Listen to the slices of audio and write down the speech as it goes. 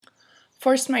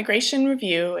Forced Migration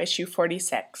Review, Issue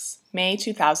 46, May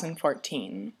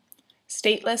 2014.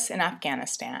 Stateless in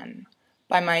Afghanistan,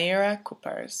 by Mayura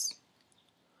Kuppers.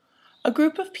 A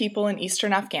group of people in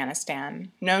eastern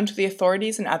Afghanistan, known to the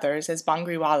authorities and others as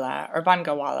Bangriwala or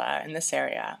Bangawala in this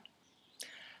area,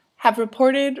 have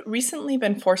reported recently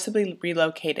been forcibly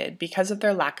relocated because of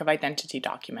their lack of identity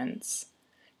documents.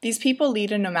 These people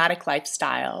lead a nomadic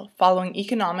lifestyle, following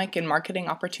economic and marketing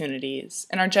opportunities,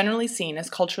 and are generally seen as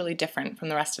culturally different from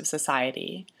the rest of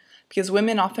society, because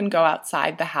women often go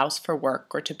outside the house for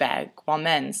work or to beg, while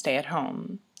men stay at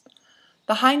home.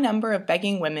 The high number of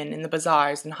begging women in the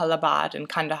bazaars in Jalabad and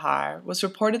Kandahar was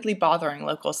reportedly bothering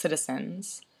local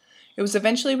citizens. It was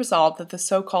eventually resolved that the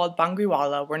so-called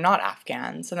Bangriwala were not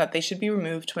Afghans and that they should be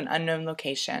removed to an unknown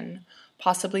location,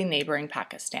 possibly neighboring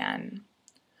Pakistan.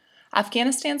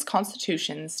 Afghanistan's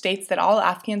constitution states that all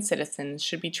Afghan citizens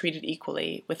should be treated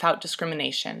equally, without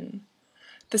discrimination.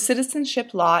 The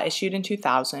citizenship law issued in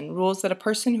 2000 rules that a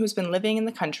person who has been living in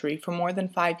the country for more than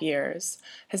 5 years,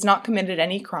 has not committed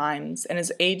any crimes, and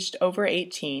is aged over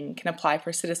 18 can apply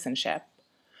for citizenship.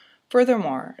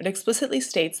 Furthermore, it explicitly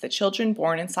states that children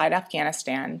born inside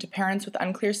Afghanistan to parents with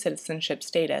unclear citizenship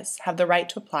status have the right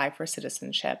to apply for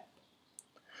citizenship.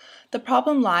 The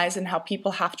problem lies in how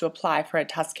people have to apply for a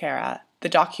tazkara, the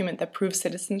document that proves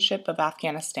citizenship of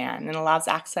Afghanistan and allows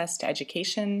access to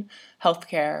education,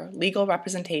 healthcare, legal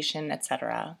representation,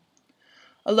 etc.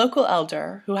 A local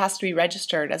elder, who has to be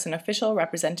registered as an official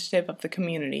representative of the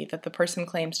community that the person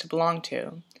claims to belong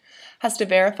to, has to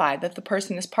verify that the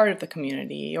person is part of the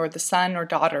community or the son or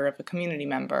daughter of a community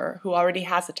member who already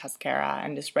has a tazkara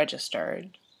and is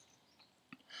registered.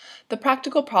 The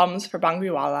practical problems for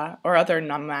Bangriwala or other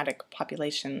nomadic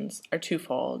populations are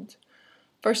twofold.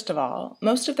 First of all,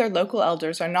 most of their local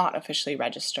elders are not officially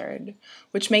registered,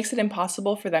 which makes it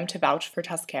impossible for them to vouch for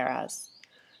tazkaras.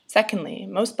 Secondly,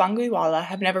 most Bangriwala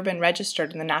have never been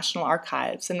registered in the National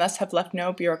Archives and thus have left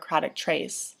no bureaucratic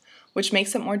trace, which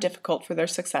makes it more difficult for their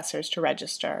successors to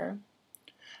register.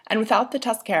 And without the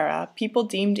tazkara, people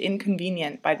deemed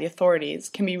inconvenient by the authorities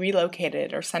can be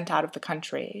relocated or sent out of the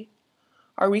country.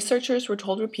 Our researchers were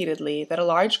told repeatedly that a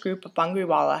large group of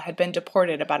Bangriwala had been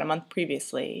deported about a month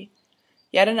previously,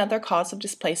 yet another cause of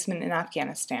displacement in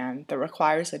Afghanistan that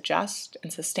requires a just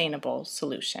and sustainable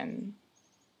solution.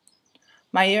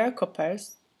 Mayura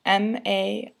Kuppers,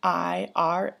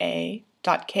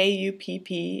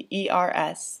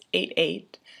 maira.kuppers88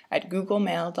 at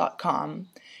googlemail.com,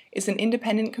 is an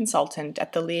independent consultant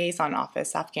at the Liaison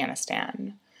Office,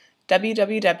 Afghanistan,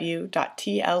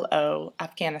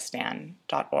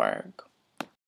 www.tloafghanistan.org.